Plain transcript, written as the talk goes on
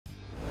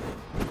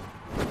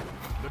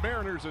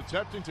Mariners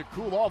attempting to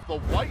cool off the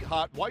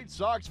white-hot White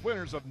Sox,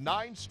 winners of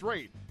 9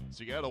 straight.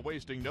 Seattle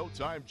wasting no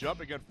time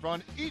jumping in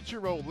front.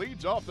 Ichiro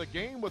leads off the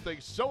game with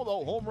a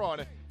solo home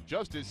run.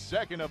 Just his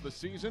second of the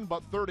season,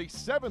 but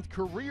 37th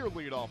career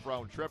leadoff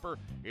round tripper.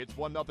 It's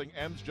 1-0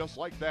 M's just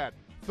like that.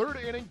 Third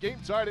inning, game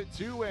tied at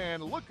 2,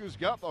 and look who's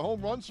got the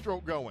home run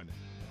stroke going.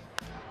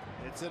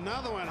 It's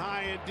another one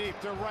high and deep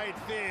to right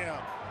field.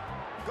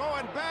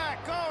 Going back,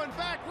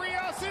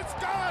 Rios, it's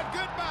gone,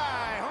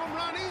 goodbye. Home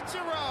run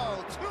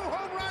Ichiro, 2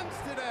 home runs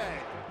today.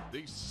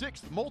 The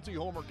 6th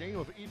multi-homer game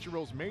of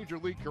Ichiro's major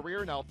league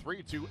career, now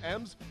 3-2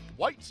 M's.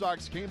 White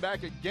Sox came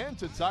back again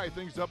to tie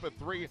things up at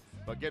 3,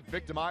 but get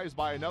victimized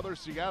by another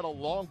Seattle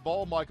long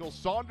ball. Michael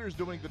Saunders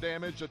doing the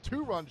damage, a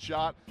 2-run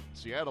shot.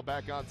 Seattle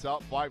back on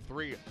top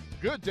 5-3.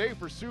 Good day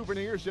for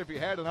souvenirs if you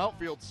had an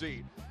outfield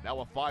seat. Now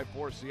a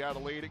 5-4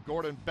 Seattle lead.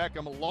 Gordon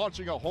Beckham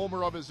launching a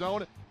homer of his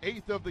own.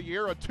 8th of the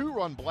year, a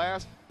 2-run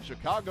blast.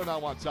 Chicago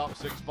now on top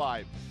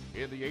 6-5.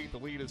 In the 8th, the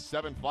lead is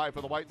 7-5 for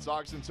the White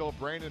Sox until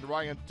Brandon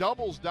Ryan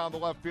doubles down the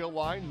left field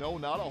line. No,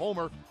 not a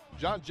homer.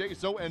 John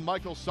Jaso and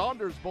Michael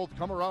Saunders both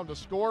come around to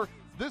score.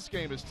 This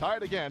game is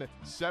tied again,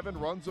 7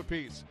 runs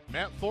apiece.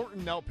 Matt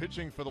Thornton now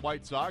pitching for the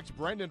White Sox.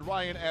 Brendan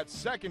Ryan at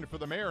second for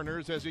the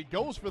Mariners as he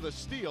goes for the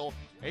steal.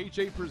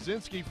 A.J.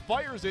 Przinsky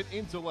fires it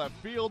into left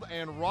field,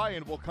 and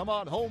Ryan will come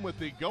on home with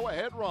the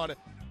go-ahead run.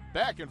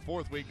 Back and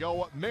forth we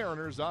go,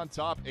 Mariners on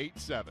top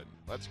 8-7.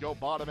 Let's go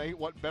bottom 8.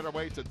 What better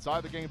way to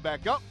tie the game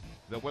back up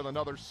than with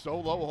another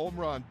solo home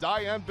run?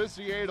 Diane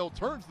Viciado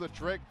turns the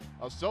trick,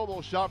 a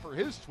solo shot for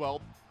his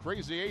 12th.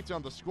 Crazy 8s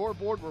on the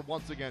scoreboard. We're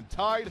once again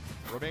tied.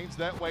 Remains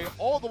that way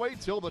all the way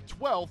till the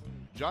 12th.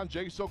 John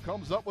Jaso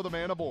comes up with a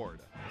man aboard.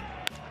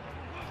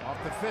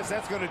 Off the fist,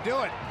 that's going to do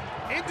it.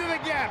 Into the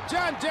gap,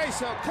 John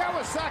Jaso,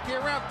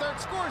 Kawasaki around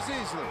third, scores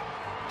easily.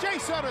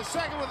 Jaso to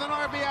second with an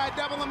RBI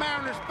double. The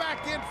Mariners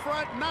back in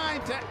front,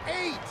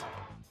 9-8.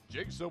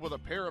 Jaso with a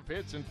pair of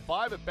hits and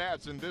 5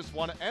 at-bats in this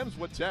one. M's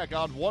would tack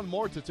on one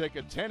more to take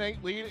a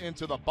 10-8 lead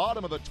into the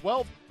bottom of the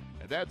 12th.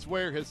 And that's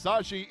where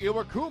Hisashi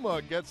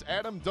Iwakuma gets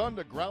Adam Dunn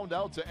to ground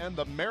out to end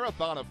the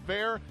marathon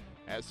affair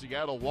as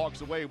Seattle walks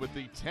away with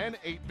the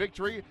 10-8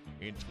 victory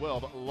in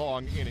 12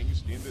 long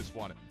innings in this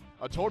one.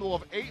 A total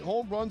of 8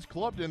 home runs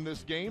clubbed in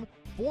this game,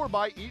 4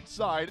 by each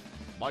side.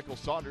 Michael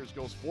Saunders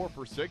goes 4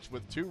 for 6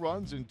 with 2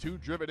 runs and 2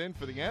 driven in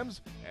for the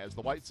M's as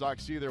the White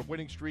Sox see their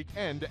winning streak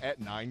end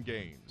at 9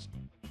 games.